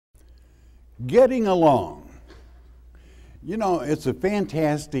Getting along. You know, it's a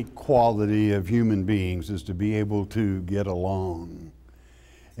fantastic quality of human beings is to be able to get along.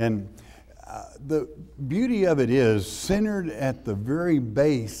 And the beauty of it is centered at the very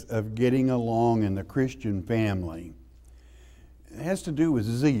base of getting along in the Christian family. It has to do with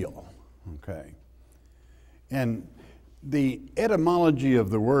zeal, okay? And the etymology of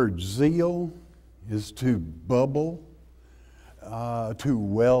the word zeal is to bubble, to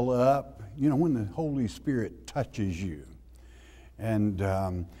well up, you know, when the Holy Spirit touches you. And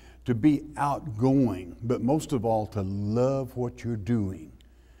to be outgoing, but most of all, to love what you're doing.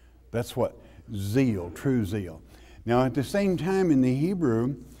 That's what zeal, true zeal. Now, at the same time, in the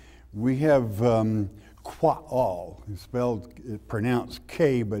Hebrew, we have qua'al. It's pronounced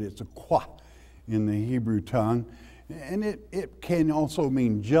K, but it's a qua in the Hebrew tongue. And it can also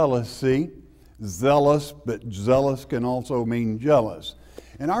mean jealousy, zealous, but zealous can also mean jealous.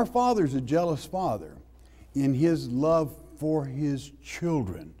 And our Father's a jealous Father in His love for His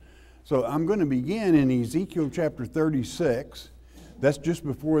children. So I'm going to begin in Ezekiel chapter 36. That's just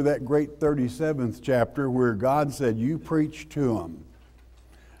before that great 37th chapter where God said, you preach to them.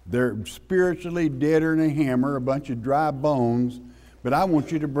 They're spiritually deader than a hammer, a bunch of dry bones, but I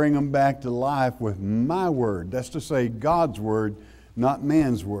want you to bring them back to life with my word. That's to say God's word, not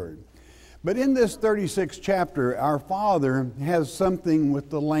man's word. But in this 36th chapter, our Father has something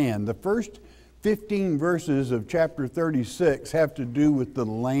with the land. The first 15 verses of chapter 36 have to do with the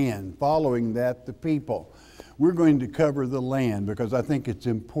land. Following that, the people. We're going to cover the land because I think it's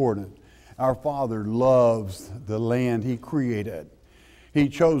important. Our Father loves the land He created. He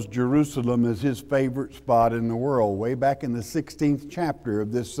chose Jerusalem as His favorite spot in the world, way back in the 16th chapter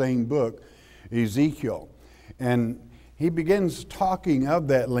of this same book, Ezekiel. And He begins talking of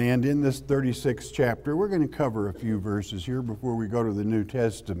that land in this 36th chapter. We're going to cover a few verses here before we go to the New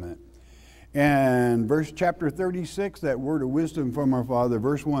Testament. And chapter 36, that word of wisdom from our Father,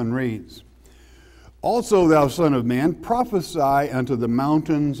 verse 1 reads, Also, thou son of man, prophesy unto the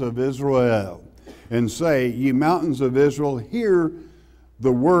mountains of Israel, and say, Ye mountains of Israel, hear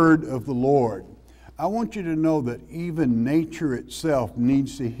the word of the Lord. I want you to know that even nature itself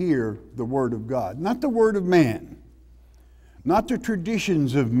needs to hear the word of God. Not the word of man, not the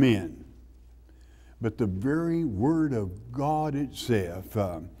traditions of men, but the very word of God itself.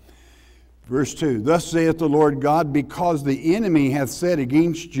 Verse 2, Thus saith the Lord God, because the enemy hath said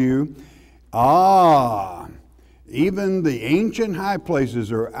against you, even the ancient high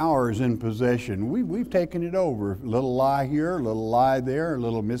places are ours in possession. We've taken it over. A little lie here, a little lie there, a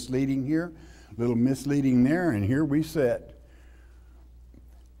little misleading here, a little misleading there, and here we sit.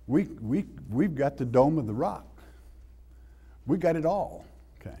 We've got the Dome of the Rock. We got it all.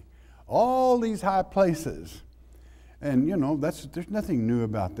 Okay, all these high places. And you know, there's nothing new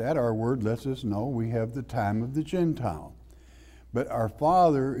about that. Our word lets us know we have the time of the Gentile. But our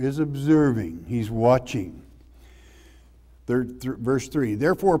Father is observing. He's watching. Verse 3,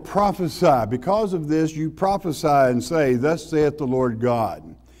 Therefore prophesy. Because of this you prophesy and say, Thus saith the Lord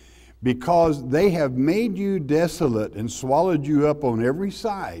God. Because they have made you desolate and swallowed you up on every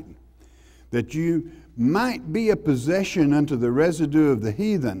side, that you might be a possession unto the residue of the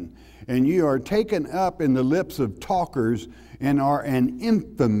heathen, and you are taken up in the lips of talkers and are an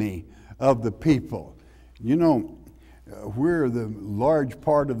infamy of the people. You know, where the large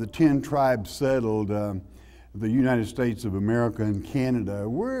part of the 10 tribes settled, the United States of America and Canada,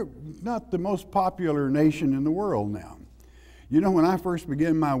 we're not the most popular nation in the world now. You know, when I first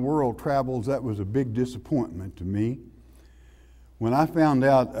began my world travels, that was a big disappointment to me. When I found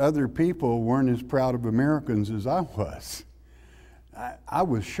out other people weren't as proud of Americans as I was. I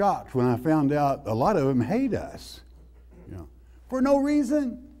was shocked when I found out a lot of them hate us, you know, for no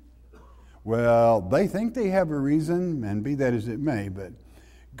reason. Well, they think they have a reason, and be that as it may, but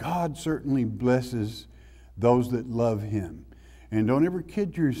God certainly blesses those that love Him. And don't ever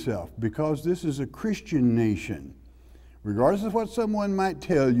kid yourself, because this is a Christian nation. Regardless of what someone might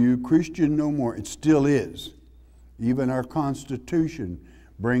tell you, Christian no more, it still is. Even our Constitution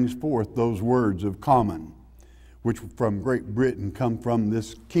brings forth those words of common, which from Great Britain come from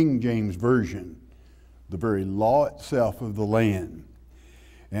this King James Version, the very law itself of the land.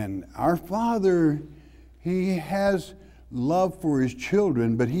 And our Father, He has love for His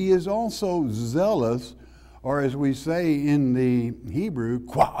children, but He is also zealous, or as we say in the Hebrew,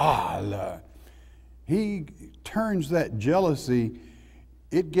 qua'al. He turns that jealousy,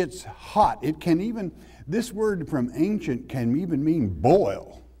 it gets hot. It can even, this word from ancient can even mean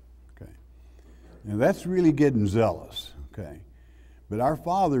boil. Now that's really getting zealous, okay? But our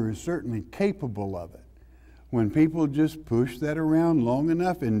Father is certainly capable of it. when people just push that around long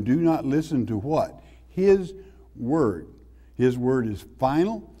enough and do not listen to what? His word. His word is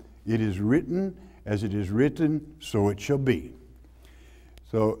final. It is written. As it is written, so it shall be.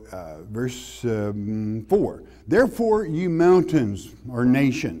 So, verse 4. Therefore, you mountains or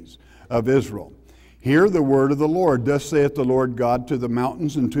nations of Israel, hear the word of the Lord. Thus saith the Lord God to the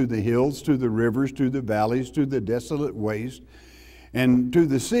mountains and to the hills, to the rivers, to the valleys, to the desolate waste, and to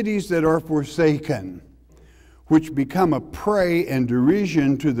the cities that are forsaken, which become a prey and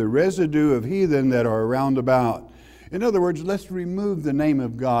derision to the residue of heathen that are round about. In other words, let's remove the name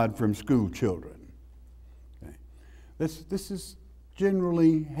of God from school children. Okay. This is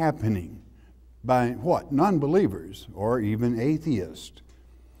generally happening by what? Non-believers or even atheists.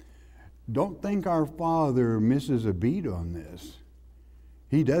 Don't think our Father misses a beat on this.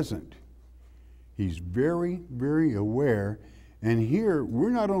 He doesn't. He's very, very aware. And here,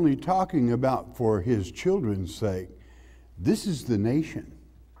 we're not only talking about for His children's sake. This is the nation.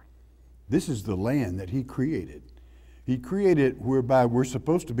 This is the land that He created. He created it whereby we're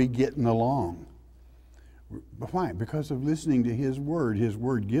supposed to be getting along. Why? Because of listening to His Word. His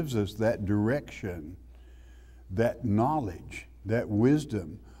Word gives us that direction, that knowledge, that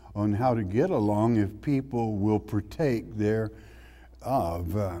wisdom on how to get along if people will partake thereof.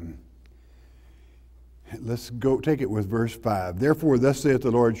 Let's go take it with verse 5. Therefore, thus saith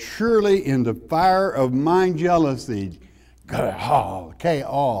the Lord, surely in the fire of mine jealousy,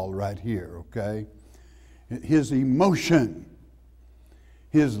 all right here, okay? His emotion,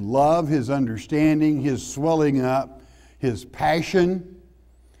 His love, His understanding, His swelling up, His passion.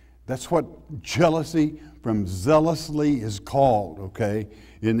 That's what jealousy from zealously is called, okay,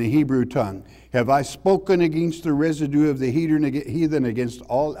 in the Hebrew tongue. Have I spoken against the residue of the heathen against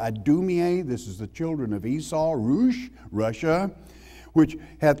all Idumea? This is the children of Esau, Russia, which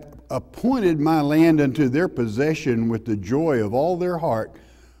hath appointed my land unto their possession with the joy of all their heart,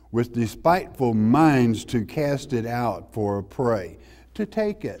 with despiteful minds to cast it out for a prey, to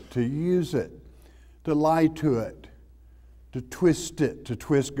take it, to use it, to lie to it, to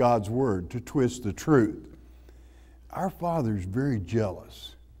twist God's word, to twist the truth. Our Father's very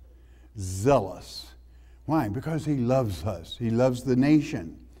jealous, zealous. Why? Because He loves us. He loves the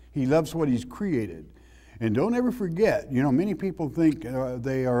nation. He loves what He's created. And don't ever forget, many people think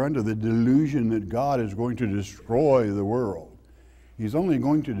they are under the delusion that God is going to destroy the world. He's only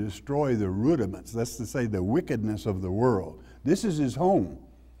going to destroy the rudiments, that's to say the wickedness of the world. This is His home,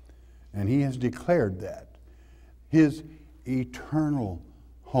 and He has declared that. His eternal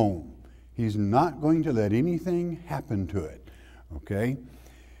home. He's not going to let anything happen to it, okay?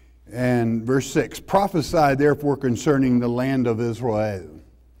 And verse 6, prophesy therefore concerning the land of Israel,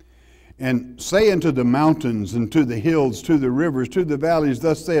 and say unto the mountains and to the hills, to the rivers, to the valleys,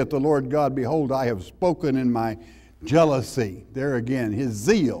 thus saith the Lord God, behold, I have spoken in my jealousy, there again, His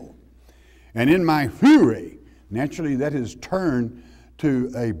zeal, and in my fury. Naturally, that is turned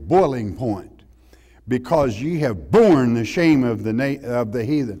to a boiling point, because ye have borne the shame of the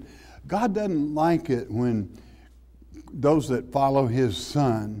heathen. God doesn't like it when those that follow His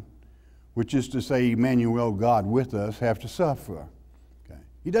Son, which is to say Emmanuel, God with us, have to suffer. Okay.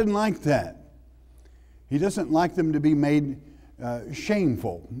 He doesn't like that. He doesn't like them to be made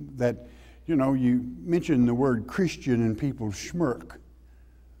shameful. That, you mention the word Christian and people smirk.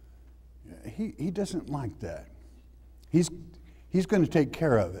 He doesn't like that. He's going to take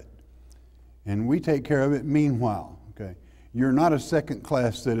care of it. And we take care of it meanwhile. Okay. You're not a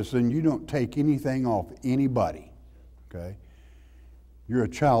second-class citizen. You don't take anything off anybody. Okay? You're a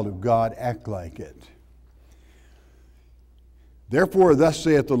child of God. Act like it. Therefore, thus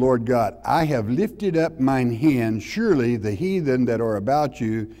saith the Lord God, I have lifted up mine hand. Surely the heathen that are about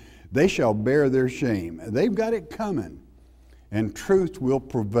you, they shall bear their shame. They've got it coming, and truth will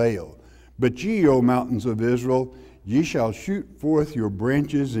prevail. But ye, O mountains of Israel, ye shall shoot forth your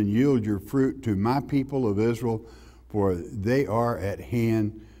branches and yield your fruit to my people of Israel, for they are at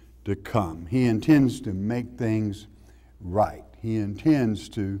hand to come. He intends to make things right. He intends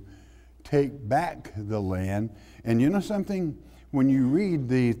to take back the land. And you know something? When you read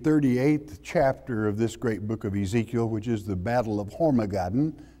the 38th chapter of this great book of Ezekiel, which is the Battle of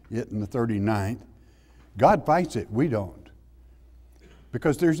Hormageddon, it in the 39th, God fights it. We don't.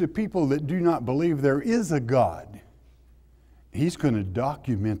 Because there's a people that do not believe there is a God. He's going to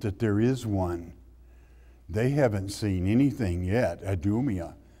document that there is one. They haven't seen anything yet,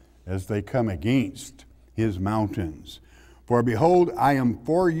 Idumea, as they come against His mountains. For behold, I am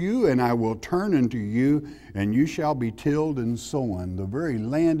for you, and I will turn unto you, and you shall be tilled and sown. The very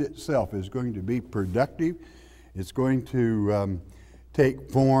land itself is going to be productive. It's going to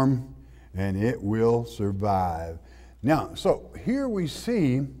take form, and it will survive. Now, so here we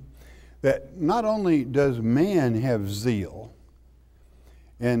see that not only does man have zeal,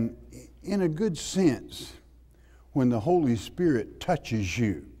 and in a good sense, when the Holy Spirit touches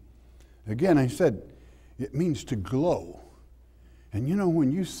you, again, I said, it means to glow. And you know,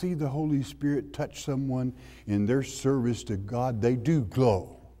 when you see the Holy Spirit touch someone in their service to God, they do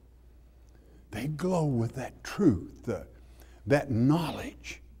glow. They glow with that truth, that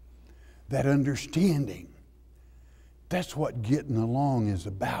knowledge, that understanding. That's what getting along is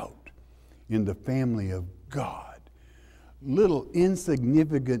about in the family of God. Little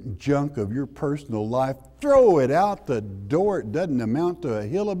insignificant junk of your personal life, throw it out the door. It doesn't amount to a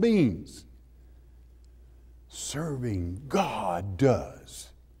hill of beans. Serving God does.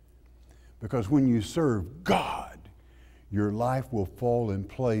 Because when you serve God, your life will fall in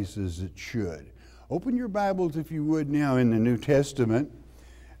place as it should. Open your Bibles, if you would, now in the New Testament.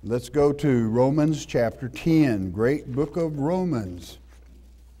 Let's go to Romans chapter 10, great book of Romans.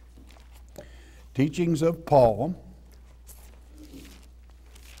 Teachings of Paul.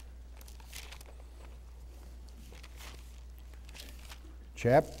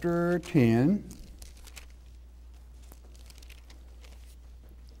 Chapter 10.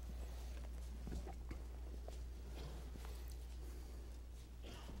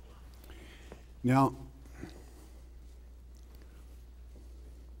 Now,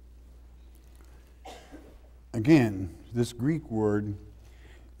 again, this Greek word,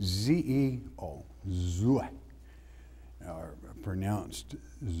 zeo, zoe, or pronounced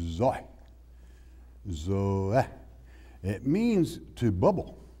zoe, zoe. It means to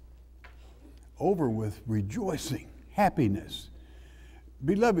bubble over with rejoicing, happiness.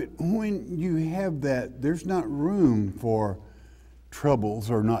 Beloved, when you have that, there's not room for troubles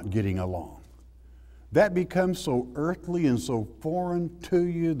or not getting along. That becomes so earthly and so foreign to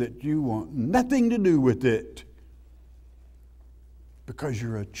you that you want nothing to do with it, because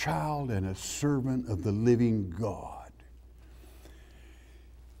you're a child and a servant of the living God.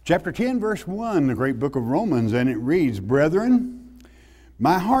 Chapter 10, verse 1, the great book of Romans, and it reads, "Brethren,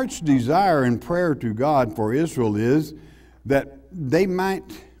 my heart's desire and prayer to God for Israel is that they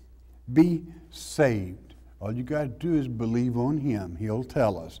might be saved." All you got to do is believe on Him. He'll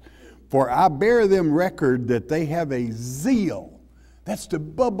tell us. "For I bear them record that they have a zeal," that's to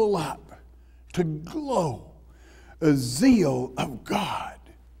bubble up, to glow, a zeal of God,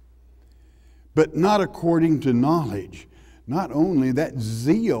 "but not according to knowledge." Not only that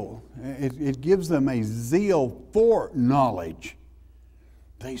zeal, it gives them a zeal for knowledge.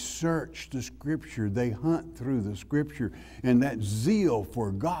 They search the Scripture, they hunt through the Scripture, and that zeal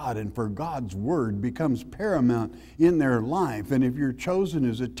for God and for God's Word becomes paramount in their life. And if you're chosen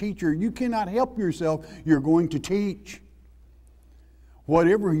as a teacher, you cannot help yourself. You're going to teach.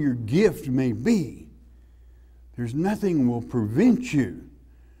 Whatever your gift may be, there's nothing will prevent you,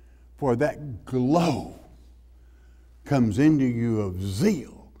 for that glow comes into you of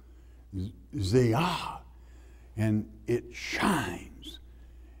zeal, zeah, and it shines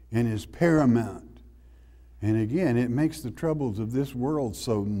and is paramount. And again, it makes the troubles of this world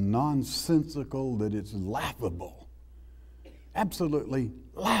so nonsensical that it's laughable. Absolutely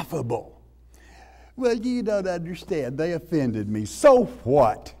laughable. "Well, you don't understand. They offended me." So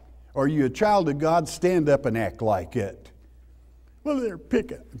what? Are you a child of God? Stand up and act like it. "Well, they're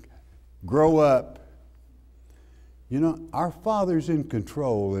picking." Grow up. You know, our Father's in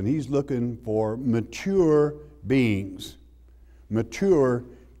control, and He's looking for mature beings, mature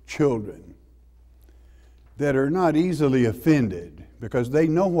children that are not easily offended, because they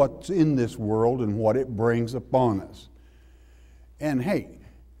know what's in this world and what it brings upon us. And hey,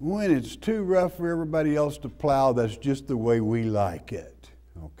 when it's too rough for everybody else to plow, that's just the way we like it.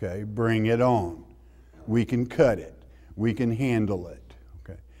 Okay, bring it on. We can cut it. We can handle it.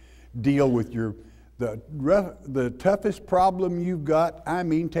 Okay, deal with the toughest problem you've got.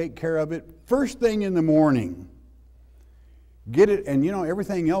 Take care of it first thing in the morning. Get it, and you know,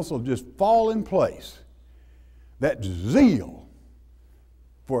 everything else will just fall in place. That zeal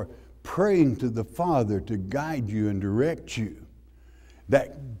for praying to the Father to guide you and direct you,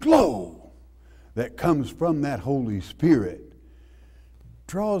 that glow that comes from that Holy Spirit,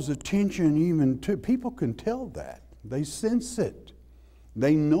 draws attention even to, people can tell that. They sense it.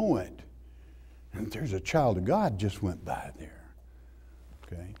 They know it. And there's a child of God just went by there.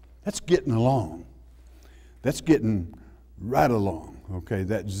 Okay? That's getting along. That's getting right along. Okay?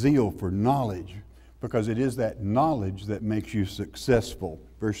 That zeal for knowledge, because it is that knowledge that makes you successful.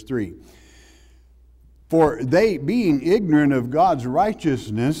 Verse 3. "For they, being ignorant of God's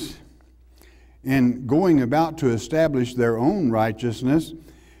righteousness and going about to establish their own righteousness,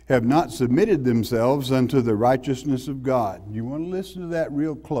 have not submitted themselves unto the righteousness of God. You want to listen to that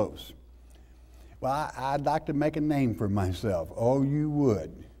real close. Well, I'd like to make a name for myself. Oh, you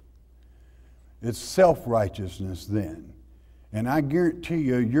would. It's self-righteousness then. And I guarantee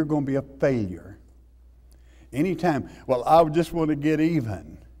you, you're going to be a failure. Anytime, well, I just want to get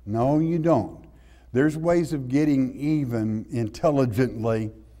even. No, you don't. There's ways of getting even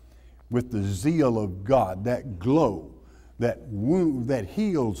intelligently with the zeal of God, that glow, that wound, that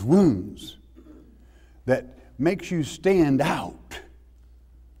heals wounds, that makes you stand out,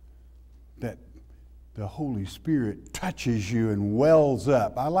 that the Holy Spirit touches you and wells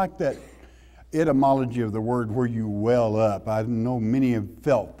up. I like that etymology of the word where you well up. I know many have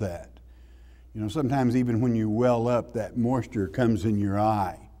felt that. You know, sometimes even when you well up, that moisture comes in your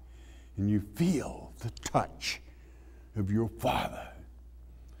eye and you feel the touch of your Father.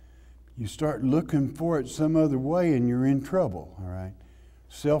 You start looking for it some other way and you're in trouble, all right?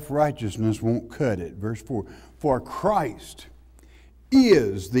 Self-righteousness won't cut it. Verse 4, for Christ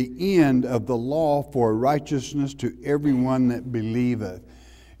is the end of the law for righteousness to everyone that believeth.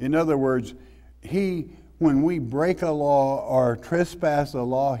 In other words, when we break a law or trespass a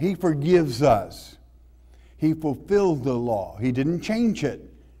law, He forgives us. He fulfilled the law. He didn't change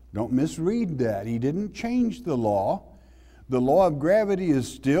it. Don't misread that. He didn't change the law. The law of gravity is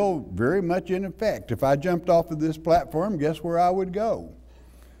still very much in effect. If I jumped off of this platform, guess where I would go?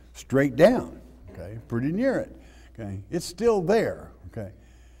 Straight down, okay? Pretty near it, okay? It's still there, okay?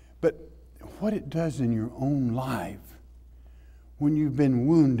 But what it does in your own life, when you've been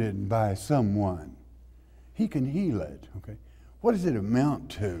wounded by someone, He can heal it, okay? What does it amount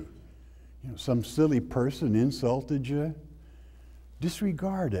to? You know, some silly person insulted you?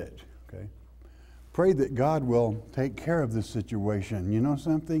 Disregard it, okay? Pray that God will take care of the situation. You know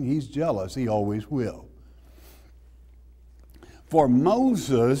something? He's jealous. He always will. For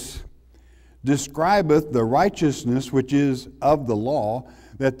Moses describeth the righteousness which is of the law,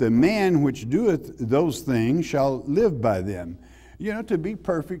 that the man which doeth those things shall live by them. You know, to be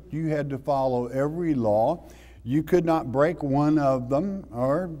perfect, you had to follow every law. You could not break one of them,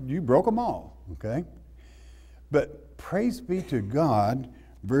 or you broke them all, okay? But praise be to God,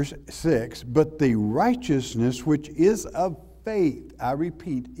 verse 6, but the righteousness which is of faith, I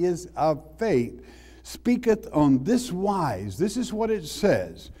repeat, is of faith, speaketh on this wise. This is what it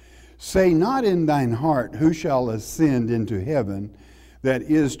says. Say not in thine heart, who shall ascend into heaven, that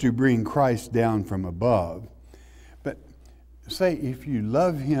is to bring Christ down from above. But say, if you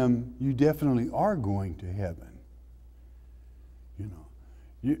love Him, you definitely are going to heaven. You know,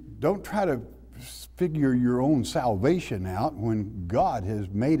 you don't try to figure your own salvation out when God has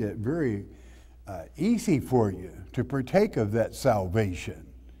made it very easy for you to partake of that salvation,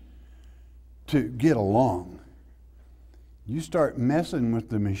 to get along. You start messing with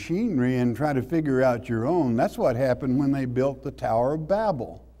the machinery and try to figure out your own. That's what happened when they built the Tower of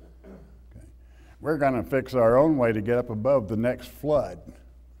Babel. Okay. We're going to fix our own way to get up above the next flood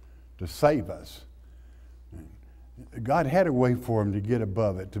to save us. God had a way for them to get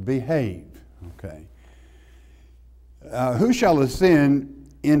above it, to behave. Okay. Who shall ascend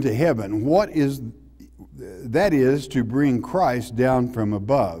into heaven? That is to bring Christ down from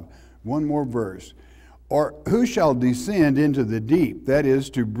above. One more verse. Or who shall descend into the deep? That is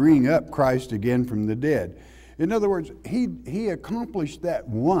to bring up Christ again from the dead. In other words, he accomplished that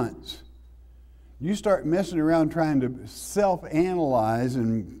once. You start messing around trying to self-analyze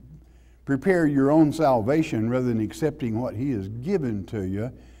and prepare your own salvation rather than accepting what He has given to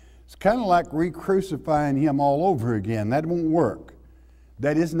you. It's kind of like re-crucifying Him all over again. That won't work.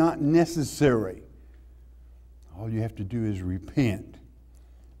 That is not necessary. All you have to do is repent.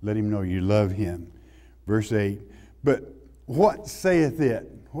 Let Him know you love Him. Verse 8, but what saith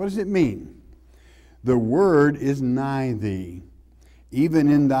it? What does it mean? The word is nigh thee, even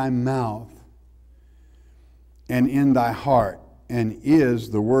in thy mouth and in thy heart, and is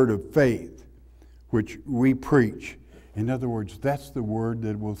the word of faith, which we preach. In other words, that's the word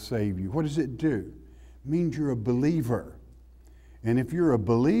that will save you. What does it do? It means you're a believer. And if you're a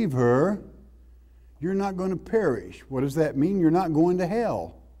believer, you're not going to perish. What does that mean? You're not going to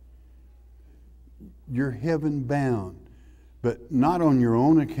hell. You're heaven bound, but not on your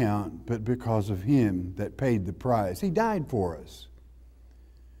own account, but because of Him that paid the price. He died for us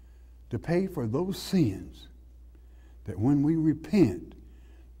to pay for those sins that when we repent,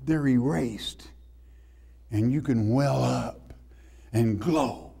 they're erased and you can well up and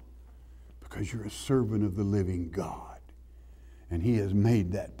glow because you're a servant of the living God. And He has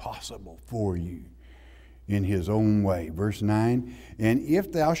made that possible for you in His own way. Verse 9, and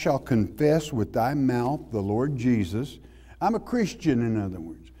if thou shalt confess with thy mouth the Lord Jesus, I'm a Christian in other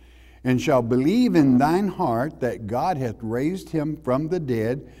words. and shalt believe in thine heart that God hath raised him from the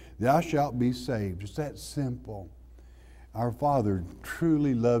dead, thou shalt be saved. It's that simple. Our Father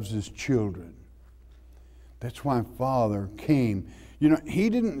truly loves his children. That's why Father came. You know, he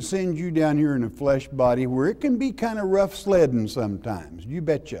didn't send you down here in a flesh body where it can be kind of rough sledding sometimes. You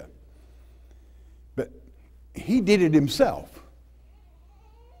betcha. But he did it himself.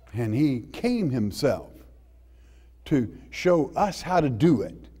 And he came himself to show us how to do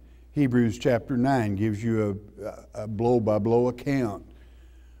it. Hebrews chapter 9 gives you a blow-by-blow account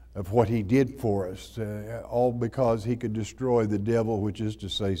of what he did for us, all because he could destroy the devil, which is to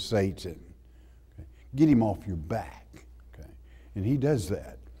say Satan. Okay? Get him off your back. Okay? And he does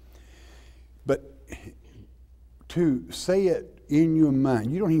that. But to say it in your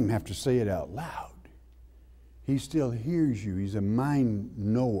mind, you don't even have to say it out loud. He still hears you. He's a mind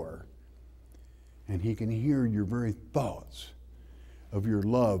knower. And he can hear your very thoughts of your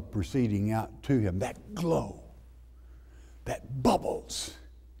love proceeding out to him. That glow, that bubbles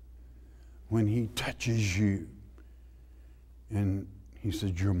when he touches you. And he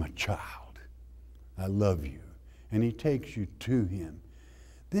says, you're my child. I love you. And he takes you to him.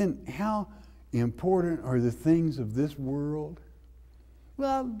 Then how important are the things of this world?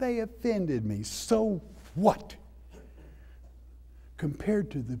 Well, they offended me. So what? Compared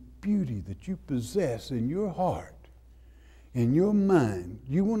to the beauty that you possess in your heart, in your mind.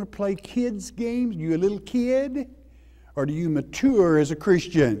 You want to play kids' games? You a little kid? Or do you mature as a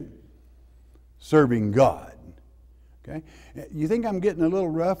Christian serving God? Okay? You think I'm getting a little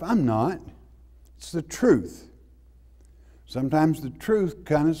rough? I'm not. It's the truth. Sometimes the truth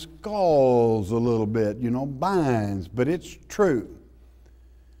kind of scalds a little bit, binds, but it's true.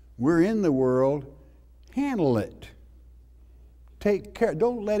 We're in the world. Handle it. Take care.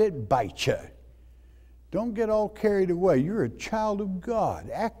 Don't let it bite you. Don't get all carried away. You're a child of God.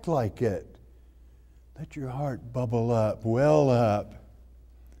 Act like it. Let your heart bubble up, well up,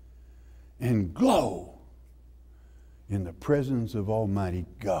 and glow in the presence of Almighty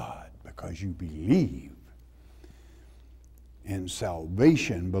God because you believe. And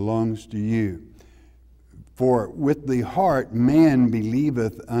salvation belongs to you. For with the heart man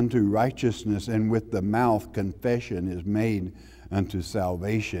believeth unto righteousness, and with the mouth confession is made unto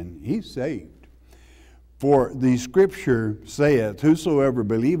salvation. He's saved. For the scripture saith, whosoever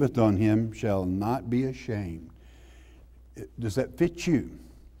believeth on him shall not be ashamed. Does that fit you?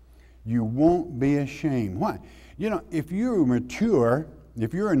 You won't be ashamed. Why? If you're mature,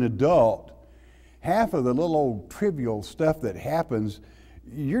 if you're an adult, half of the little old trivial stuff that happens,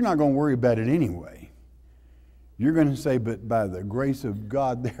 you're not going to worry about it anyway. You're going to say, but by the grace of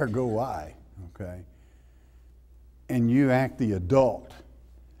God, there go I. Okay? And you act the adult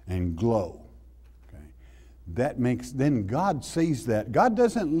and glow. Then God sees that. God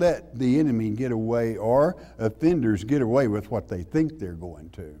doesn't let the enemy get away or offenders get away with what they think they're going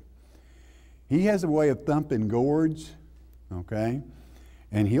to. He has a way of thumping gourds, okay?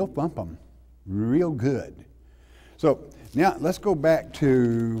 And he'll thump them real good. So now let's go back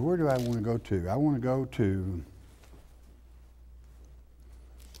to, where do I want to go to? I want to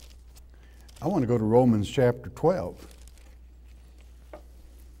go to Romans chapter 12.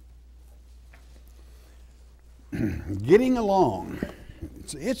 Getting along,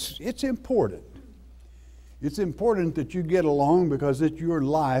 it's important. It's important that you get along because it's your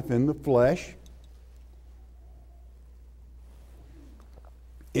life in the flesh.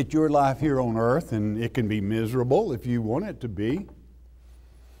 It's your life here on earth, and it can be miserable if you want it to be,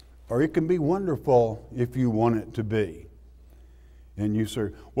 or it can be wonderful if you want it to be. And you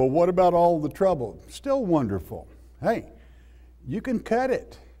say, well, what about all the trouble? Still wonderful. Hey, you can cut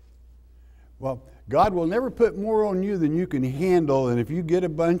it. Well, God will never put more on you than you can handle, and if you get a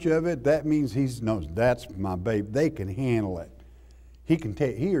bunch of it, that means He knows that's my babe. They can handle it. He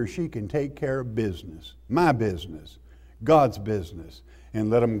or she can take care of business, my business, God's business, and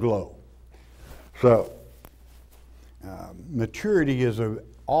let them glow. So, maturity is an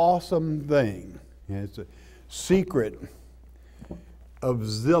awesome thing. It's a secret of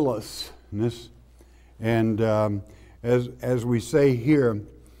zealousness, and as we say here,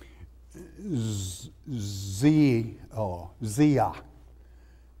 zia,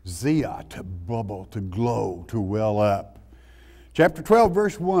 to bubble, to glow, to well up. Chapter 12,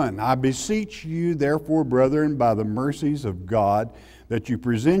 verse 1, I beseech you, therefore, brethren, by the mercies of God, that you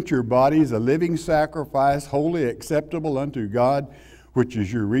present your bodies a living sacrifice, wholly acceptable unto God, which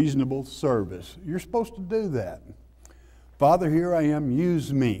is your reasonable service. You're supposed to do that. Father, here I am,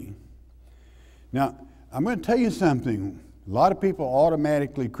 use me. Now, I'm going to tell you something. A lot of people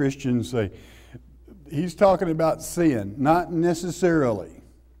automatically, Christians, say, he's talking about sin. Not necessarily.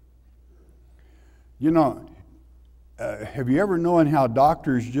 You know, have you ever known how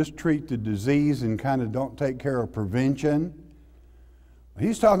doctors just treat the disease and kind of don't take care of prevention?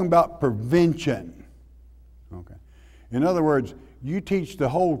 He's talking about prevention. Okay. In other words, you teach the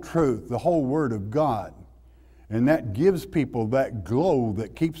whole truth, the whole Word of God, and that gives people that glow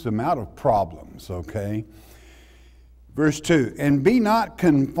that keeps them out of problems, okay? Verse 2, and be not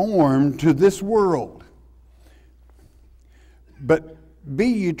conformed to this world, but be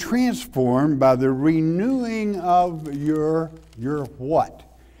ye transformed by the renewing of your what?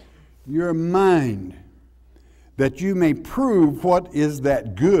 Your mind, that you may prove what is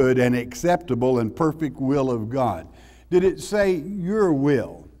that good and acceptable and perfect will of God. Did it say your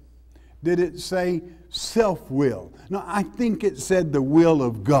will? Did it say self-will? No, I think it said the will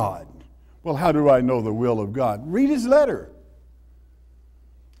of God. Well, how do I know the will of God? Read his letter.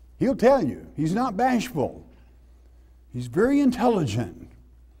 He'll tell you. He's not bashful. He's very intelligent.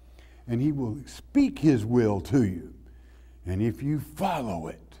 And he will speak his will to you. And if you follow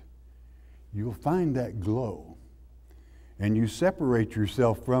it, you'll find that glow. And you separate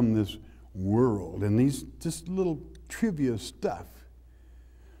yourself from this world and these just little trivia stuff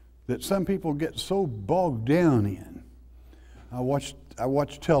that some people get so bogged down in. I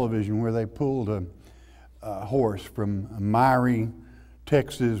watched television where they pulled a horse from a miry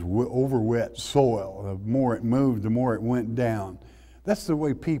Texas over wet soil. The more it moved, the more it went down. That's the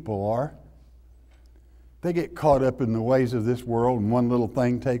way people are. They get caught up in the ways of this world, and one little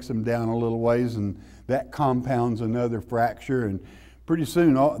thing takes them down a little ways, and that compounds another fracture, and pretty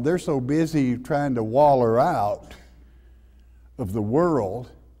soon they're so busy trying to waller out of the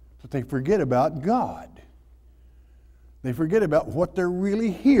world that they forget about God. They forget about what they're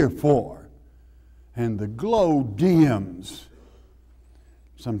really here for. And the glow dims.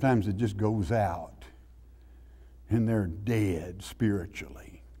 Sometimes it just goes out. And they're dead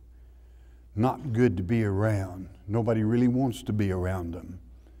spiritually. Not good to be around. Nobody really wants to be around them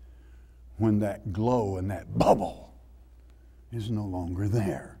when that glow and that bubble is no longer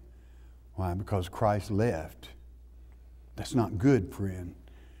there. Why? Because Christ left. That's not good, friend.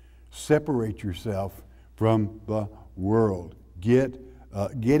 Separate yourself from the world.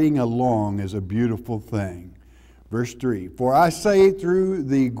 Getting along is a beautiful thing. Verse 3, for I say through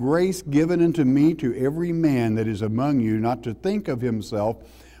the grace given unto me to every man that is among you not to think of himself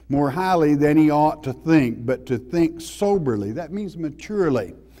more highly than he ought to think, but to think soberly. That means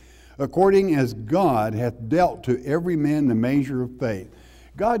maturely, according as God hath dealt to every man the measure of faith.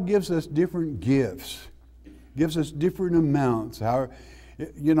 God gives us different gifts, gives us different amounts. And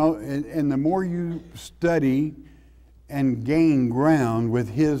the more you study and gain ground with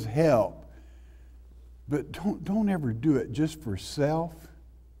His help, but don't ever do it just for self.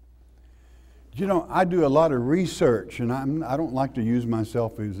 You know, I do a lot of research, and I don't like to use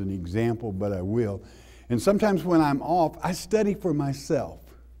myself as an example, but I will. And sometimes when I'm off, I study for myself,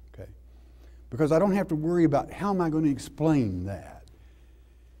 okay? Because I don't have to worry about how am I going to explain that.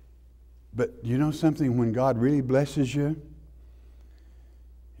 But you know something, when God really blesses you,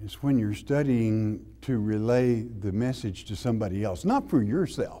 it's when you're studying to relay the message to somebody else, not for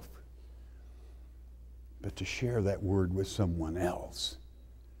yourself, but to share that word with someone else.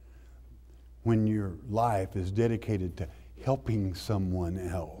 When your life is dedicated to helping someone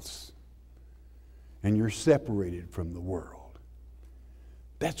else and you're separated from the world,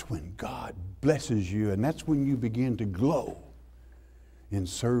 that's when God blesses you, and that's when you begin to glow in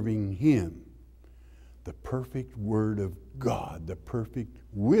serving Him. The perfect Word of God, the perfect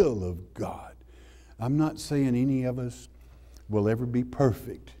will of God. I'm not saying any of us will ever be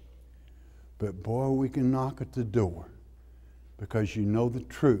perfect, but boy, we can knock at the door because you know the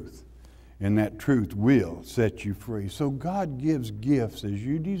truth, and that truth will set you free. So God gives gifts as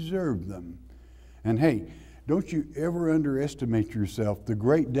you deserve them. And hey, don't you ever underestimate yourself. The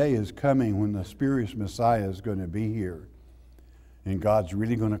great day is coming when the spurious Messiah is going to be here, and God's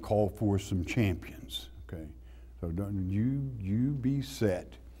really going to call for some champions. Okay, so don't you be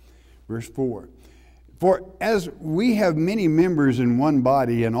set. Verse 4. For as we have many members in one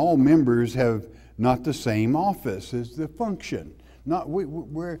body, and all members have not the same office as the function.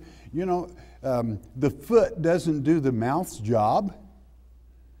 The foot doesn't do the mouth's job.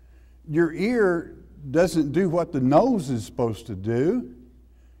 Your ear doesn't do what the nose is supposed to do.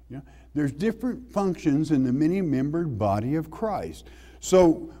 There's different functions in the many-membered body of Christ.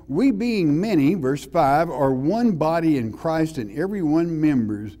 So we being many, verse 5, are one body in Christ, and every one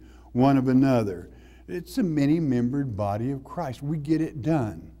members one of another. It's a many-membered body of Christ. We get it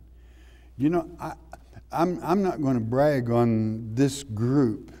done. You know, I'm not going to brag on this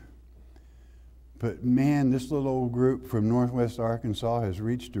group, But man, this little old group from Northwest Arkansas has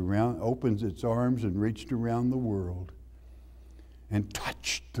opens its arms and reached around the world and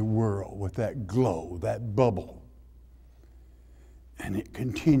touched the world with that glow, that bubble. And it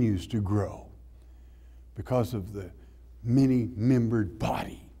continues to grow because of the many-membered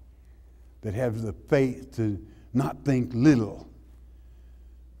body that have the faith to not think little,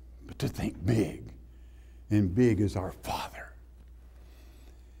 but to think big. And big is our Father.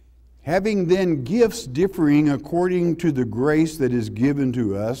 Having then gifts differing according to the grace that is given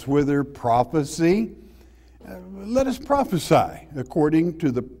to us, whether prophecy, let us prophesy according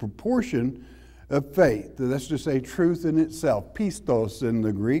to the proportion of faith. That's to say, truth in itself, pistos in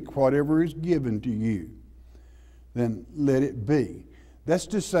the Greek, whatever is given to you, then let it be. That's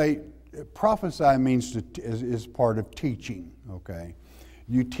to say, prophesy means is part of teaching, okay?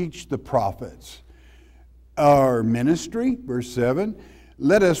 You teach the prophets. Our ministry, verse 7,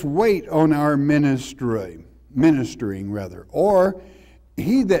 let us wait on our ministering, or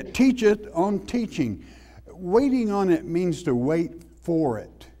he that teacheth on teaching. Waiting on it means to wait for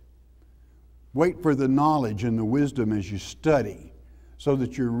it. Wait for the knowledge and the wisdom as you study, so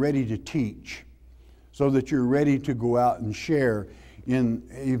that you're ready to teach, so that you're ready to go out and share in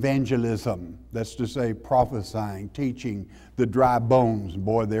evangelism. That's to say, prophesying, teaching the dry bones.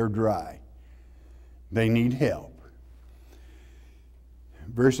 Boy, they're dry. They need help.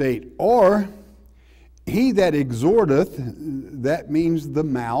 Verse 8, or he that exhorteth, that means the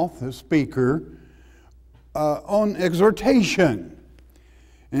mouth, the speaker, on exhortation.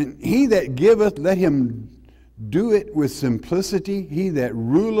 And he that giveth, let him do it with simplicity. He that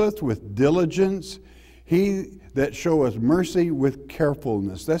ruleth with diligence. He that showeth mercy with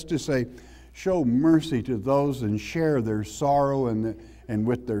carefulness. That's to say, show mercy to those and share their sorrow and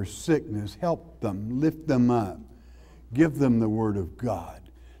with their sickness. Help them, lift them up. Give them the Word of God.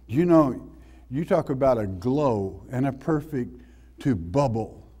 You know, you talk about a glow and a perfect to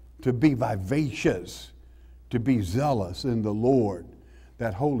bubble, to be vivacious, to be zealous in the Lord.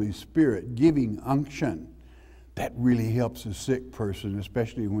 That Holy Spirit giving unction, that really helps a sick person,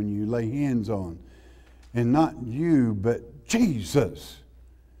 especially when you lay hands on. And not you, but Jesus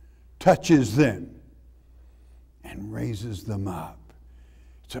touches them and raises them up.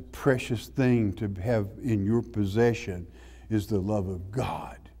 It's a precious thing to have in your possession is the love of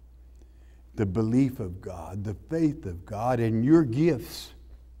God, the belief of God, the faith of God, and your gifts.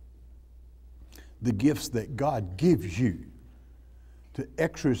 The gifts that God gives you to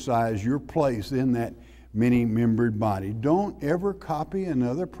exercise your place in that many-membered body. Don't ever copy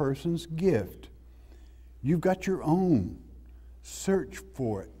another person's gift. You've got your own. Search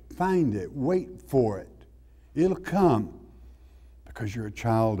for it. Find it. Wait for it. It'll come because you're a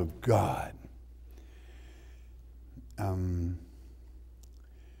child of God.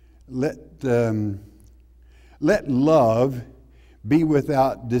 Let love be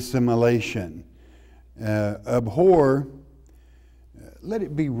without dissimulation. Abhor, let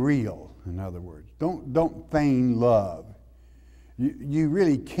it be real, in other words. Don't feign love. You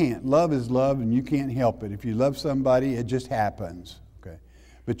really can't. Love is love and you can't help it. If you love somebody, it just happens. Okay?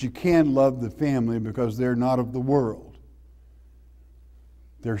 But you can love the family because they're not of the world.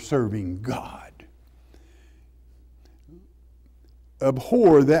 They're serving God.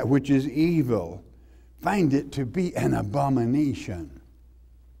 Abhor that which is evil. Find it to be an abomination.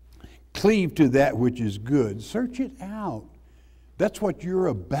 Cleave to that which is good. Search it out. That's what you're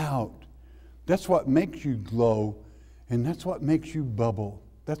about. That's what makes you glow, and that's what makes you bubble.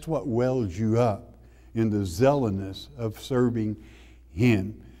 That's what wells you up in the zealousness of serving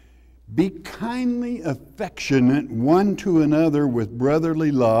Him. Be kindly affectionate one to another with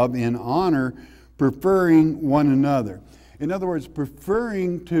brotherly love, in honor, preferring one another. In other words,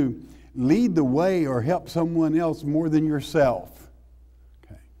 preferring to lead the way or help someone else more than yourself.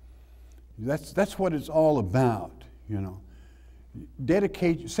 Okay. That's what it's all about, you know.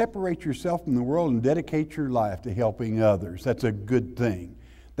 Separate yourself from the world and dedicate your life to helping others. That's a good thing.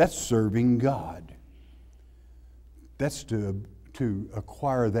 That's serving God. That's to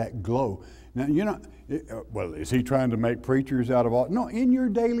acquire that glow. Now, you know, well, is he trying to make preachers out of all? No, in your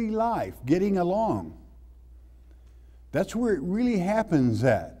daily life, getting along. That's where it really happens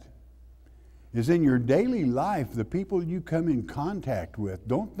at, is in your daily life, the people you come in contact with.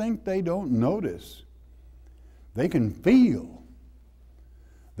 Don't think they don't notice. They can feel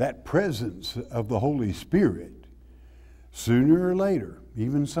that presence of the Holy Spirit. Sooner or later,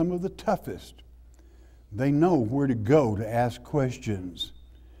 even some of the toughest, they know where to go to ask questions.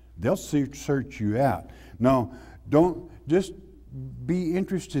 They'll search you out. No, don't just be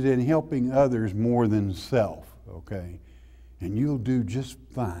interested in helping others more than self, okay? And you'll do just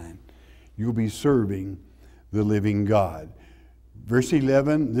fine. you'll be serving the living God. Verse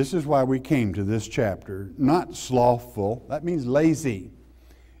 11, this is why we came to this chapter. Not slothful, that means lazy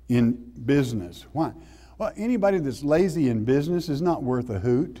in business. Why? Well, anybody that's lazy in business is not worth a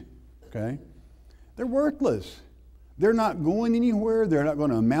hoot, okay? They're worthless. They're not going anywhere. They're not going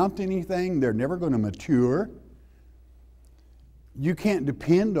to amount to anything. They're never going to mature. You can't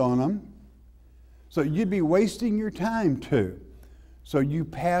depend on them. So you'd be wasting your time too. So you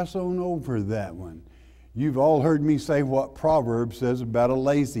pass on over that one. You've all heard me say what Proverbs says about a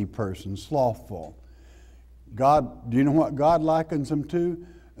lazy person, slothful. God, do you know what God likens them to?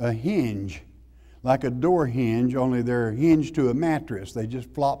 A hinge, like a door hinge, only they're hinged to a mattress. They just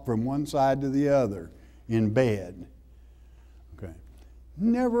flop from one side to the other in bed. Okay.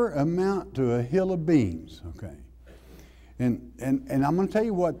 Never amount to a hill of beans. Okay. And I'm going to tell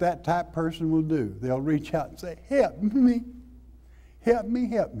you what that type person will do. They'll reach out and say, help me. Help me,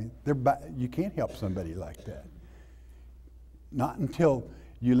 help me. You can't help somebody like that. Not until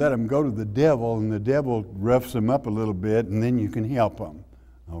you let them go to the devil and the devil roughs them up a little bit, and then you can help them.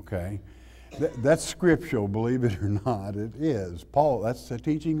 Okay? That's scriptural, believe it or not. It is. Paul, that's the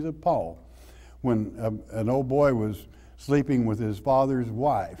teachings of Paul. When an old boy was sleeping with his father's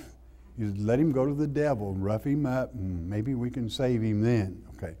wife, he said, let him go to the devil, rough him up, and maybe we can save him then.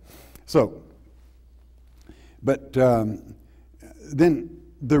 Okay. So, but then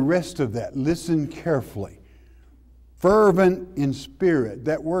the rest of that, listen carefully. Fervent in spirit.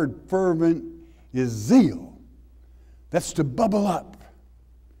 That word fervent is zeal. That's to bubble up.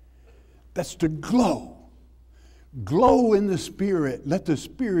 That's to glow. Glow in the Spirit. Let the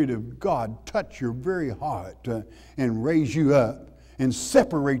Spirit of God touch your very heart and raise you up and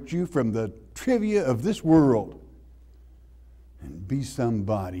separate you from the trivia of this world. And be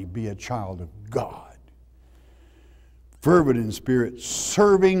somebody, be a child of God. Fervent in spirit,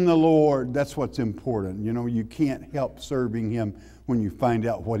 serving the Lord. That's what's important. You know, you can't help serving Him when you find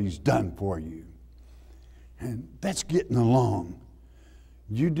out what He's done for you. And that's getting along.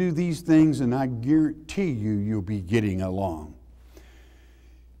 You do these things and I guarantee you, you'll be getting along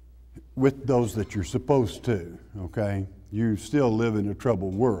with those that you're supposed to, okay? You still live in a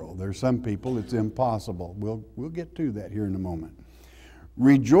troubled world. There's some people it's impossible. We'll get to that here in a moment.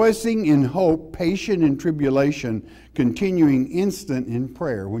 Rejoicing in hope, patient in tribulation, continuing instant in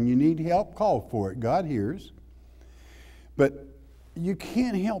prayer. When you need help, call for it. God hears. But you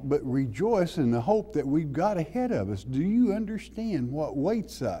can't help but rejoice in the hope that we've got ahead of us. Do you understand what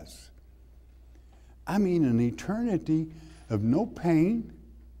waits us? I mean, an eternity of no pain,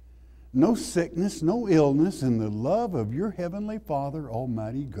 no sickness, no illness, and the love of your Heavenly Father,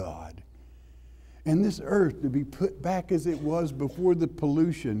 Almighty God. And this earth to be put back as it was before the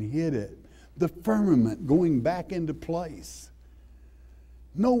pollution hit it. The firmament going back into place.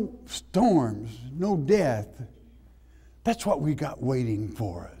 No storms, no death. That's what we got waiting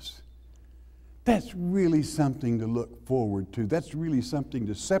for us. That's really something to look forward to. That's really something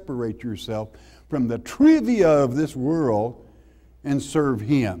to separate yourself from the trivia of this world and serve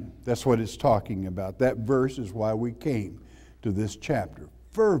Him. That's what it's talking about. That verse is why we came to this chapter.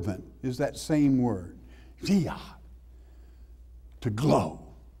 Fervent is that same word. Zia. To glow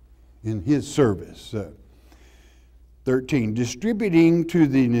in His service. 13, distributing to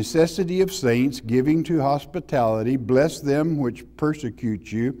the necessity of saints, giving to hospitality, bless them which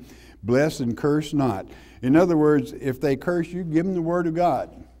persecute you, bless and curse not. In other words, if they curse you, give them the Word of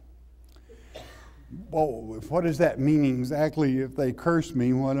God. Well, what does that mean exactly? If they curse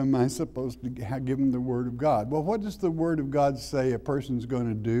me, what am I supposed to give them the Word of God? Well, what does the Word of God say a person's going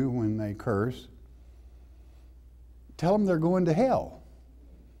to do when they curse? Tell them they're going to hell.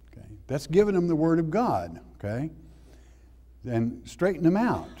 Okay? That's giving them the Word of God. Okay? And straighten them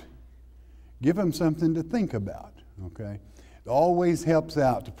out. Give them something to think about. Okay? It always helps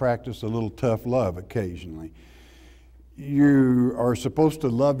out to practice a little tough love occasionally. You are supposed to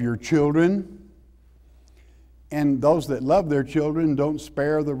love your children. And those that love their children don't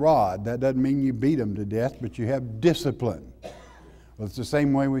spare the rod. That doesn't mean you beat them to death, but you have discipline. Well, it's the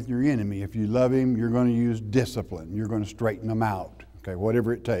same way with your enemy. If you love him, you're going to use discipline. You're going to straighten them out, okay,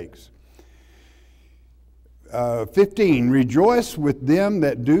 whatever it takes. 15, rejoice with them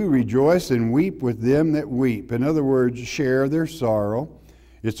that do rejoice and weep with them that weep. In other words, share their sorrow.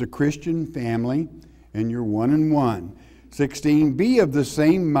 It's a Christian family, and you're one and one. 16, be of the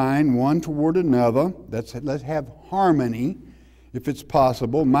same mind one toward another. Let's have harmony, if it's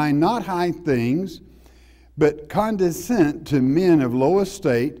possible. Mind not high things, but condescend to men of low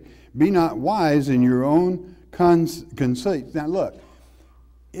estate. Be not wise in your own conceit. Now look,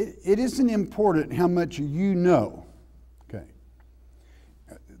 it isn't important how much you know. Okay.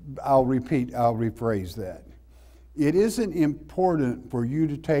 I'll rephrase that. It isn't important for you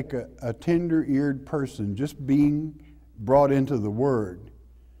to take a tender-eared person just being brought into the Word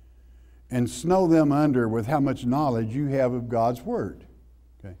and snow them under with how much knowledge you have of God's Word.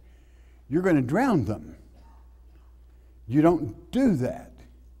 Okay? You're going to drown them. You don't do that.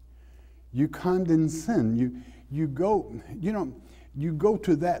 You condescend. You go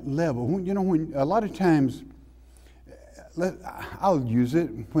to that level. When a lot of times, I'll use it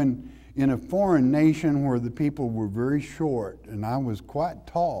when in a foreign nation where the people were very short and I was quite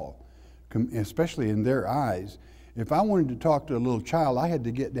tall, especially in their eyes. If I wanted to talk to a little child, I had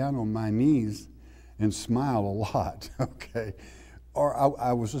to get down on my knees and smile a lot, okay? Or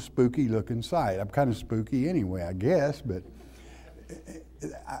I was a spooky looking sight. I'm kind of spooky anyway, I guess, but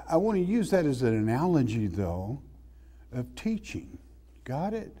I want to use that as an analogy, though, of teaching.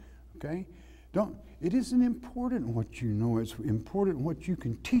 Got it? Okay? It isn't important what you know. It's important what you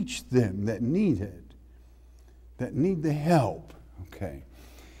can teach them that need it, that need the help. Okay.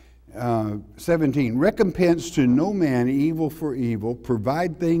 17, recompense to no man evil for evil.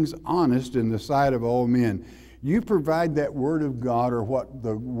 Provide things honest in the sight of all men. You provide that Word of God or what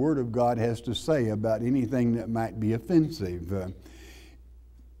the Word of God has to say about anything that might be offensive.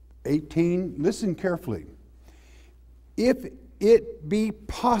 18, listen carefully. If it be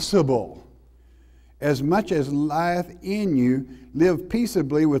possible, as much as lieth in you, live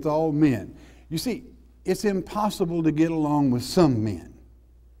peaceably with all men. You see, it's impossible to get along with some men.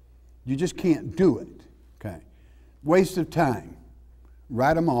 You just can't do it. Okay? Waste of time.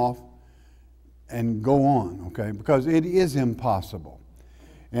 Write them off and go on, okay? Because it is impossible.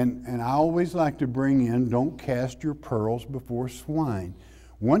 And I always like to bring in, don't cast your pearls before swine.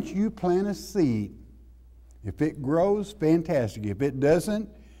 Once you plant a seed, if it grows, fantastic. If it doesn't,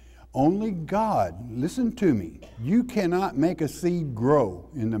 only God, listen to me, you cannot make a seed grow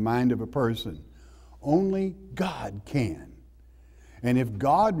in the mind of a person. Only God can. And if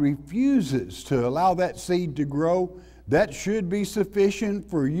God refuses to allow that seed to grow, that should be sufficient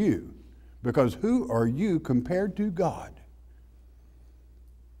for you. Because who are you compared to God?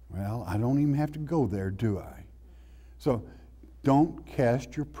 Well, I don't even have to go there, do I? So, don't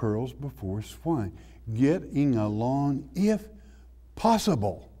cast your pearls before swine. Getting along, if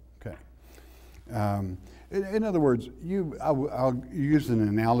possible. Okay. In other words, I'll use an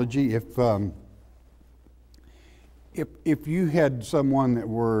analogy. If you had someone that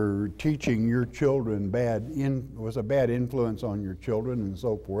were teaching your children was a bad influence on your children and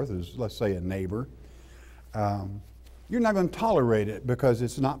so forth, as let's say a neighbor, you're not going to tolerate it because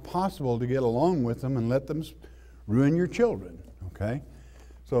it's not possible to get along with them and let them ruin your children. Okay?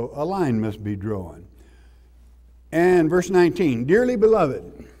 So a line must be drawn. And verse 19, dearly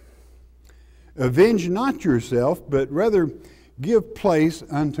beloved, avenge not yourself, but rather give place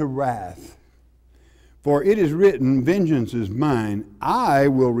unto wrath. For it is written, vengeance is mine, I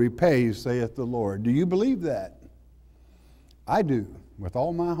will repay, saith the Lord. Do you believe that? I do, with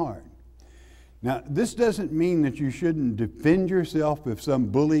all my heart. Now, this doesn't mean that you shouldn't defend yourself if some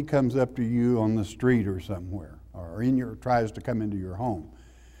bully comes up to you on the street or somewhere, or tries to come into your home.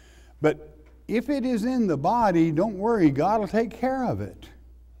 But if it is in the body, don't worry, God will take care of it.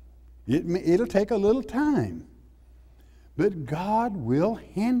 It'll take a little time, but God will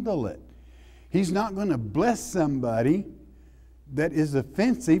handle it. He's not going to bless somebody that is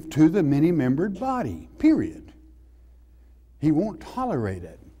offensive to the many-membered body, period. He won't tolerate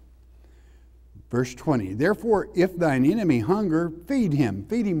it. Verse 20, therefore, if thine enemy hunger, feed him.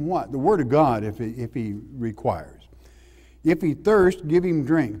 Feed him what? The Word of God, if he requires. If he thirst, give him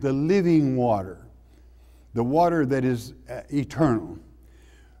drink, the living water, the water that is eternal.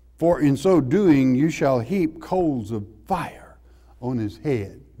 For in so doing, you shall heap coals of fire on his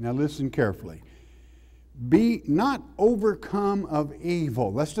head. Now listen carefully. Be not overcome of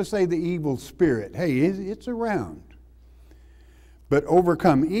evil. Let's just say the evil spirit. Hey, it's around. But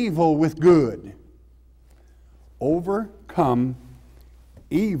overcome evil with good. Overcome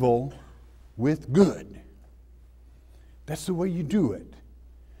evil with good. That's the way you do it.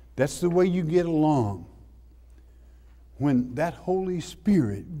 That's the way you get along. When that Holy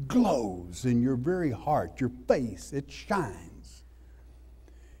Spirit glows in your very heart, your face, it shines.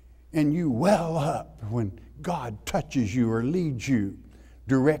 And you well up when God touches you or leads you,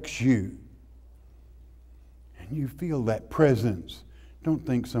 directs you. And you feel that presence. Don't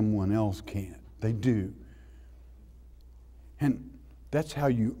think someone else can't. They do. And that's how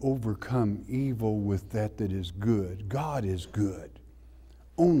you overcome evil with that is good. God is good.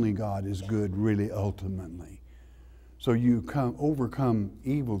 Only God is good, really, ultimately. So you overcome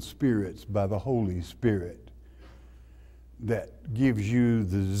evil spirits by the Holy Spirit. that gives you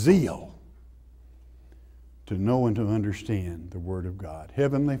the zeal to know and to understand the Word of God.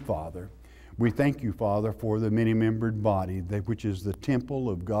 Heavenly Father, we thank you, Father, for the many-membered body, which is the temple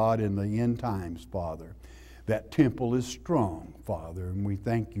of God in the end times, Father. That temple is strong, Father, and we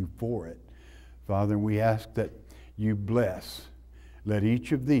thank you for it. Father, we ask that you bless. Let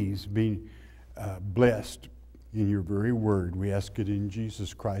each of these be blessed in your very word. We ask it in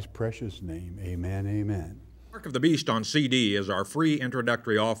Jesus Christ's precious name. Amen, amen. Mark of the Beast on CD is our free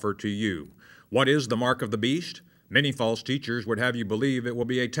introductory offer to you. What is the Mark of the Beast? Many false teachers would have you believe it will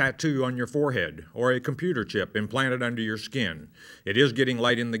be a tattoo on your forehead or a computer chip implanted under your skin. It is getting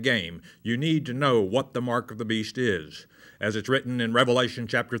late in the game. You need to know what the Mark of the Beast is. As it's written in Revelation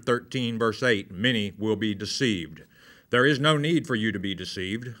chapter 13, verse 8, many will be deceived. There is no need for you to be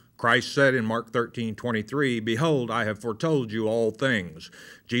deceived. Christ said in Mark 13:23, "Behold, I have foretold you all things."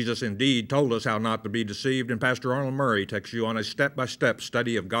 Jesus indeed told us how not to be deceived, and Pastor Arnold Murray takes you on a step-by-step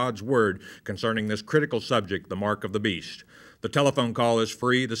study of God's Word concerning this critical subject, the Mark of the Beast. The telephone call is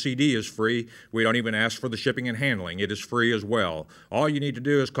free. The CD is free. We don't even ask for the shipping and handling. It is free as well. All you need to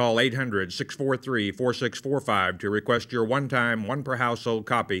do is call 800-643-4645 to request your one-time, one-per-household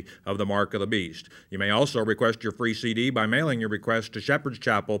copy of the Mark of the Beast. You may also request your free CD by mailing your request to Shepherd's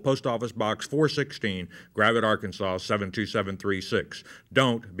Chapel, Post Office Box 416, Gravette, Arkansas 72736.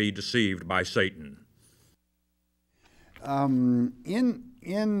 Don't be deceived by Satan. In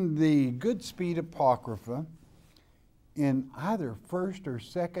the Goodspeed Apocrypha, in either 1st or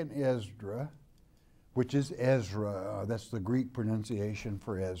 2nd Ezra, which is Ezra, that's the Greek pronunciation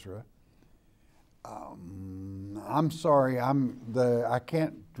for Ezra. I'm sorry, I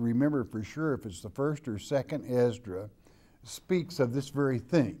can't remember for sure if it's the 1st or 2nd Ezra, speaks of this very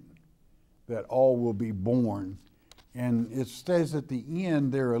thing, that all will be born. And it says at the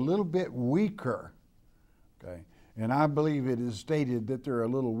end they're a little bit weaker, okay? And I believe it is stated that they're a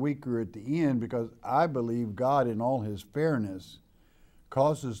little weaker at the end because I believe God, in all his fairness,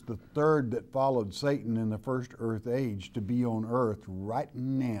 causes the third that followed Satan in the first earth age to be on earth right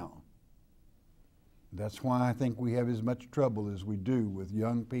now. That's why I think we have as much trouble as we do with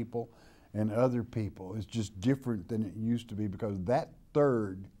young people and other people. It's just different than it used to be because that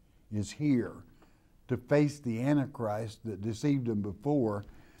third is here to face the Antichrist that deceived them before,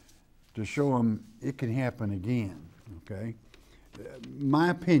 to show them it can happen again, okay? My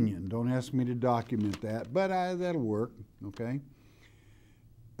opinion, don't ask me to document that, but that'll work, okay?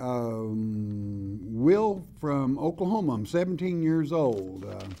 Will from Oklahoma, I'm 17 years old.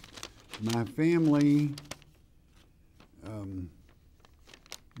 My family,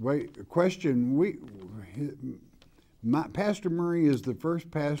 Pastor Murray is the first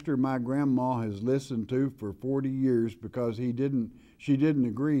pastor my grandma has listened to for 40 years because she didn't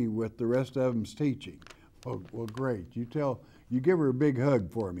agree with the rest of them's teaching. Oh, well, great. You give her a big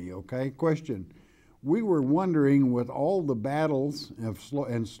hug for me, okay? Question: we were wondering, with all the battles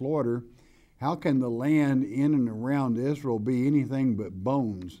and slaughter, how can the land in and around Israel be anything but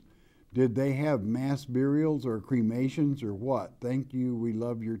bones? Did they have mass burials or cremations or what? Thank you. We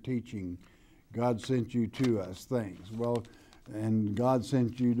love your teaching. God sent you to us. Thanks. Well, and God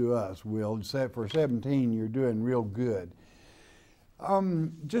sent you to us, Will. For 17, you're doing real good.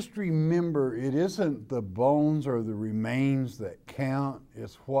 Just remember, it isn't the bones or the remains that count.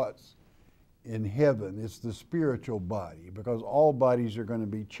 It's what's in heaven. It's the spiritual body, because all bodies are going to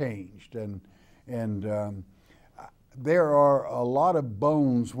be changed. And there are a lot of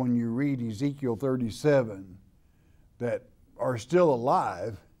bones when you read Ezekiel 37 that are still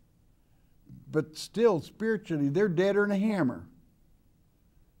alive, but still spiritually they're deader than a hammer.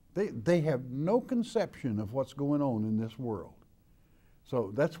 They have no conception of what's going on in this world.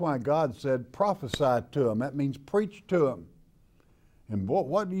 So that's why God said prophesy to them. That means preach to them. And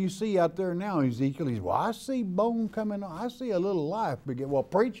what do you see out there now, Ezekiel? He says, well, I see bone coming on. I see a little life begin. Well,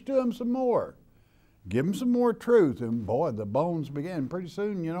 preach to them some more. Give them some more truth. And boy, the bones began. Pretty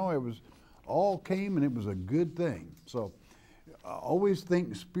soon, you know, it was all came and it was a good thing. So always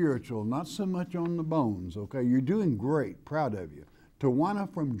think spiritual, not so much on the bones, okay? You're doing great. Proud of you.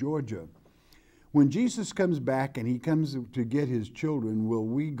 Tawana from Georgia. When Jesus comes back and he comes to get his children, will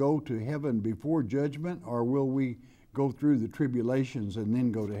we go to heaven before judgment, or will we go through the tribulations and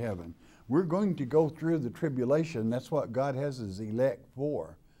then go to heaven? We're going to go through the tribulation. That's what God has his elect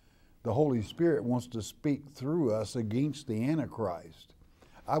for. The Holy Spirit wants to speak through us against the Antichrist.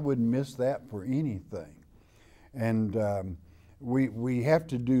 I wouldn't miss that for anything. And we have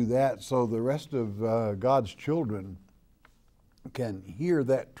to do that so the rest of God's children can hear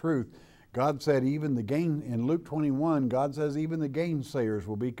that truth. God said even in Luke 21, God says even the gainsayers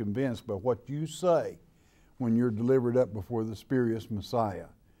will be convinced by what you say when you're delivered up before the spurious Messiah.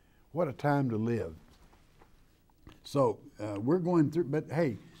 What a time to live. So we're going through, but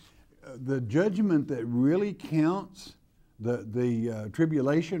hey, the judgment that really counts, the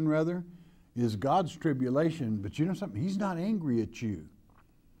tribulation rather, is God's tribulation. But you know something? He's not angry at you.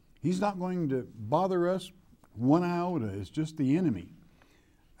 He's not going to bother us one iota. It's just the enemy.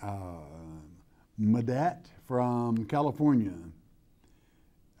 Madat from California.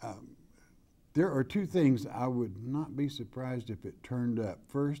 There are two things I would not be surprised if it turned up.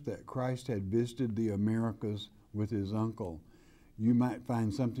 First, that Christ had visited the Americas with his uncle. You might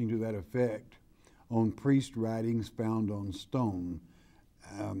find something to that effect on priest writings found on stone.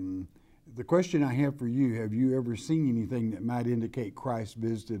 The question I have for you, have you ever seen anything that might indicate Christ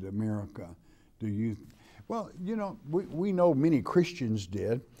visited America? Do you? Well, you know, we know many Christians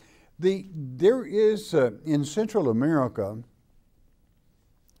did. There is, in Central America,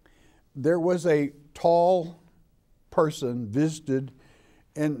 there was a tall person visited,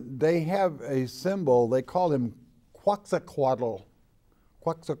 and they have a symbol. They call him Quetzalcoatl.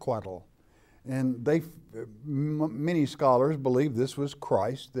 And many scholars believe this was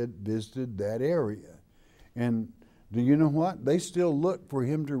Christ that visited that area. And do you know what? They still look for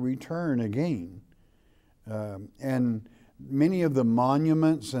him to return again. And many of the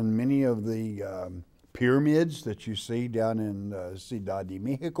monuments and many of the pyramids that you see down in Ciudad de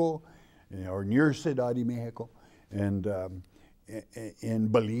Mexico, or near Ciudad de Mexico, and in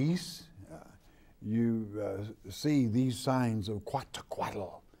Belize, you see these signs of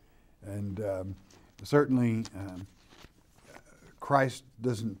Quetzalcoatl. And certainly Christ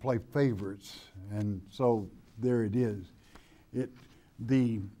doesn't play favorites, and so there it is.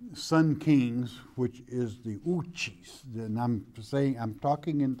 The Sun Kings, which is the Uchis, and I'm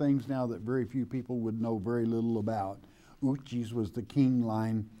talking in things now that very few people would know very little about. Uchis was the king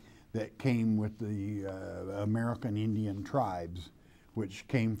line that came with the American Indian tribes, which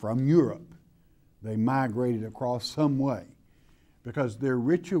came from Europe. They migrated across some way because their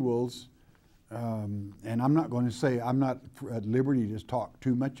rituals, and I'm not going to say, I'm not at liberty to talk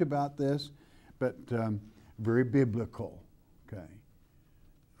too much about this, but very biblical, okay?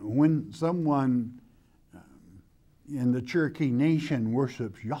 When someone in the Cherokee Nation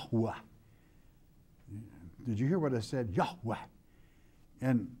worships Yahweh, did you hear what I said? Yahweh.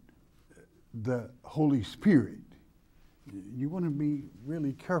 And the Holy Spirit. You want to be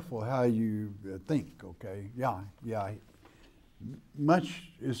really careful how you think, okay? Yeah. Much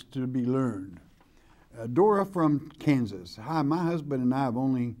is to be learned. Dora from Kansas. Hi, my husband and I have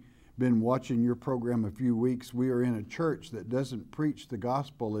only been watching your program a few weeks. We are in a church that doesn't preach the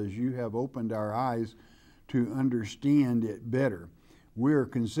gospel as you have opened our eyes to understand it better. We are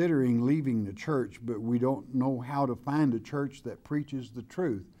considering leaving the church, but we don't know how to find a church that preaches the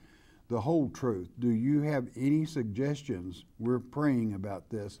truth, the whole truth. Do you have any suggestions? We're praying about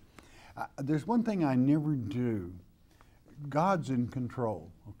this. There's one thing I never do. God's in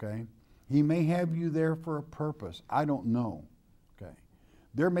control, okay? He may have you there for a purpose. I don't know, okay?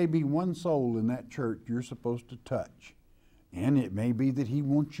 There may be one soul in that church you're supposed to touch, and it may be that he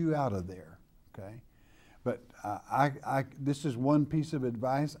wants you out of there, okay? But this is one piece of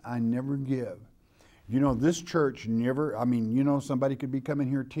advice I never give. You know, this church never, somebody could be coming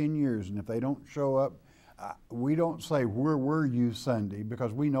here 10 years, and if they don't show up, we don't say, where were you Sunday?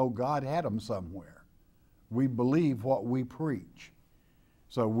 Because we know God had them somewhere. We believe what we preach.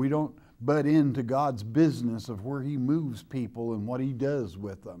 So we don't butt into God's business of where he moves people and what he does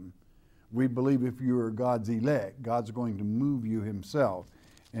with them. We believe if you are God's elect, God's going to move you himself.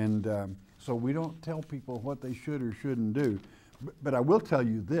 And so we don't tell people what they should or shouldn't do. But I will tell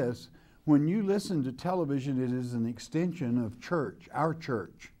you this. When you listen to television, it is an extension of church, our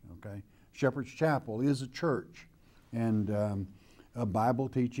church, okay? Shepherd's Chapel is a church and a Bible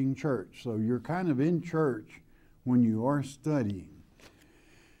teaching church. So you're kind of in church when you are studying.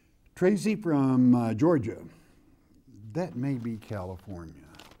 Tracy from Georgia. That may be California.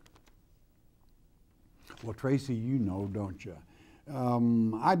 Well, Tracy, you know, don't you?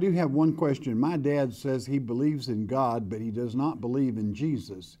 I do have one question. My dad says he believes in God, but he does not believe in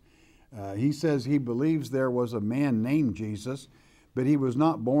Jesus. He says he believes there was a man named Jesus, but he was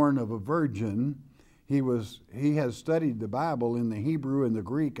not born of a virgin. He has studied the Bible in the Hebrew and the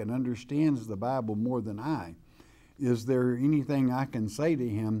Greek and understands the Bible more than I. Is there anything I can say to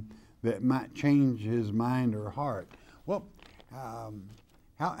him that might change his mind or heart? Well,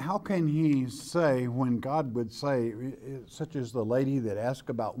 how can he say when God would say, such as the lady that asked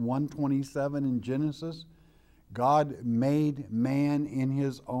about 127 in Genesis, God made man in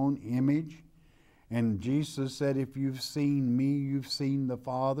his own image, and Jesus said, if you've seen me, you've seen the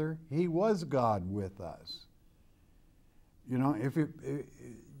Father. He was God with us. You know, if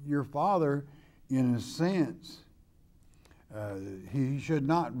your father, in a sense, he should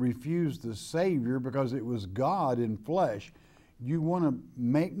not refuse the Savior because it was God in flesh. You want to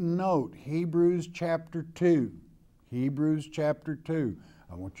make note, Hebrews chapter 2. Hebrews chapter 2.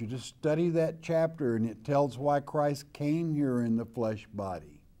 I want you to study that chapter, and it tells why Christ came here in the flesh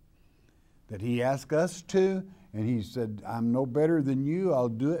body. That he asked us to, and he said, I'm no better than you, I'll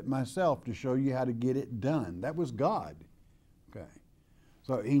do it myself to show you how to get it done. That was God. Okay.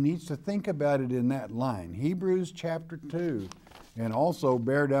 So he needs to think about it in that line. Hebrews chapter 2. And also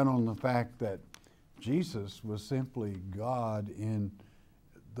bear down on the fact that Jesus was simply God in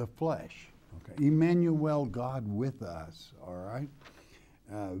the flesh. Okay. Emmanuel, God with us. All right.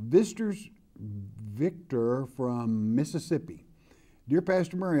 Victor from Mississippi. Dear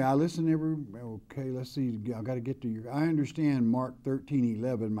Pastor Murray, I listen okay, let's see, I've got to get to your, I understand Mark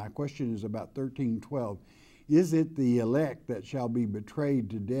 13:11. My question is about 13:12. Is it the elect that shall be betrayed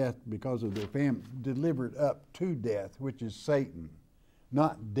to death because of their family, delivered up to death, which is Satan?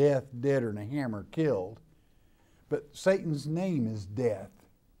 Not death, dead, or in a hammer, killed. But Satan's name is death,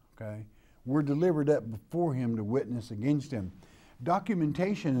 okay? We're delivered up before him to witness against him.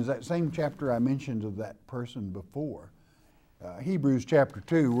 Documentation is that same chapter I mentioned of that person before. Hebrews chapter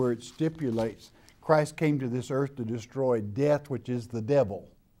 2, where it stipulates Christ came to this earth to destroy death, which is the devil.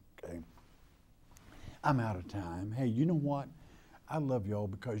 Okay. I'm out of time. Hey, you know what? I love y'all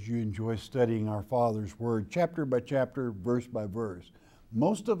because you enjoy studying our Father's Word, chapter by chapter, verse by verse.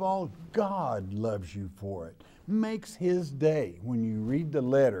 Most of all, God loves you for it. Makes his day when you read the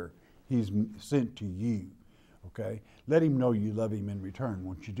letter he's sent to you. Okay? Let him know you love him in return.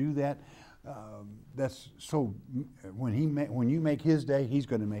 Once you do that, that's so, when you make his day, he's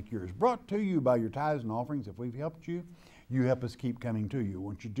going to make yours. Brought to you by your tithes and offerings. If we've helped you, you help us keep coming to you.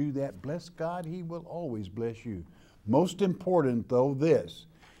 Once you do that, bless God, he will always bless you. Most important, though, this,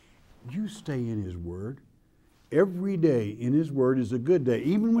 you stay in his word. Every day in his word is a good day,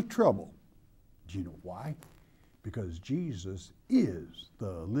 even with trouble. Do you know why? Because Jesus is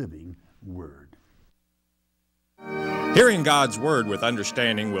the living word. Hearing God's Word with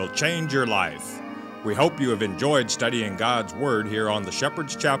understanding will change your life. We hope you have enjoyed studying God's Word here on the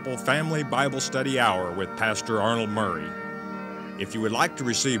Shepherd's Chapel Family Bible Study Hour with Pastor Arnold Murray. If you would like to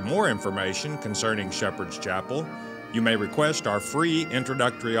receive more information concerning Shepherd's Chapel, you may request our free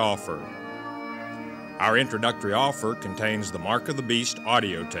introductory offer. Our introductory offer contains the Mark of the Beast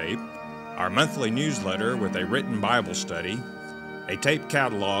audio tape, our monthly newsletter with a written Bible study, a tape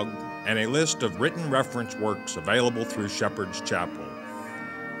catalog, and a list of written reference works available through Shepherd's Chapel.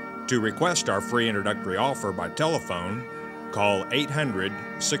 To request our free introductory offer by telephone, call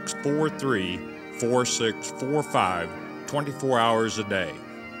 800-643-4645 24 hours a day.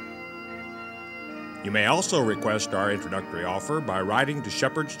 You may also request our introductory offer by writing to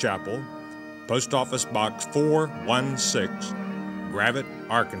Shepherd's Chapel, Post Office Box 416, Gravette,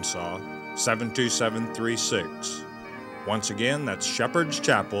 Arkansas 72736. Once again, that's Shepherd's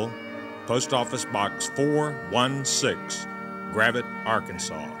Chapel, Post Office Box 416, Gravette,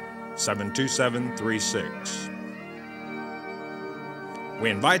 Arkansas 72736.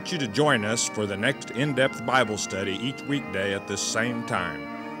 We invite you to join us for the next in-depth Bible study each weekday at this same time.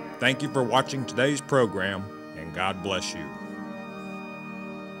 Thank you for watching today's program, and God bless you.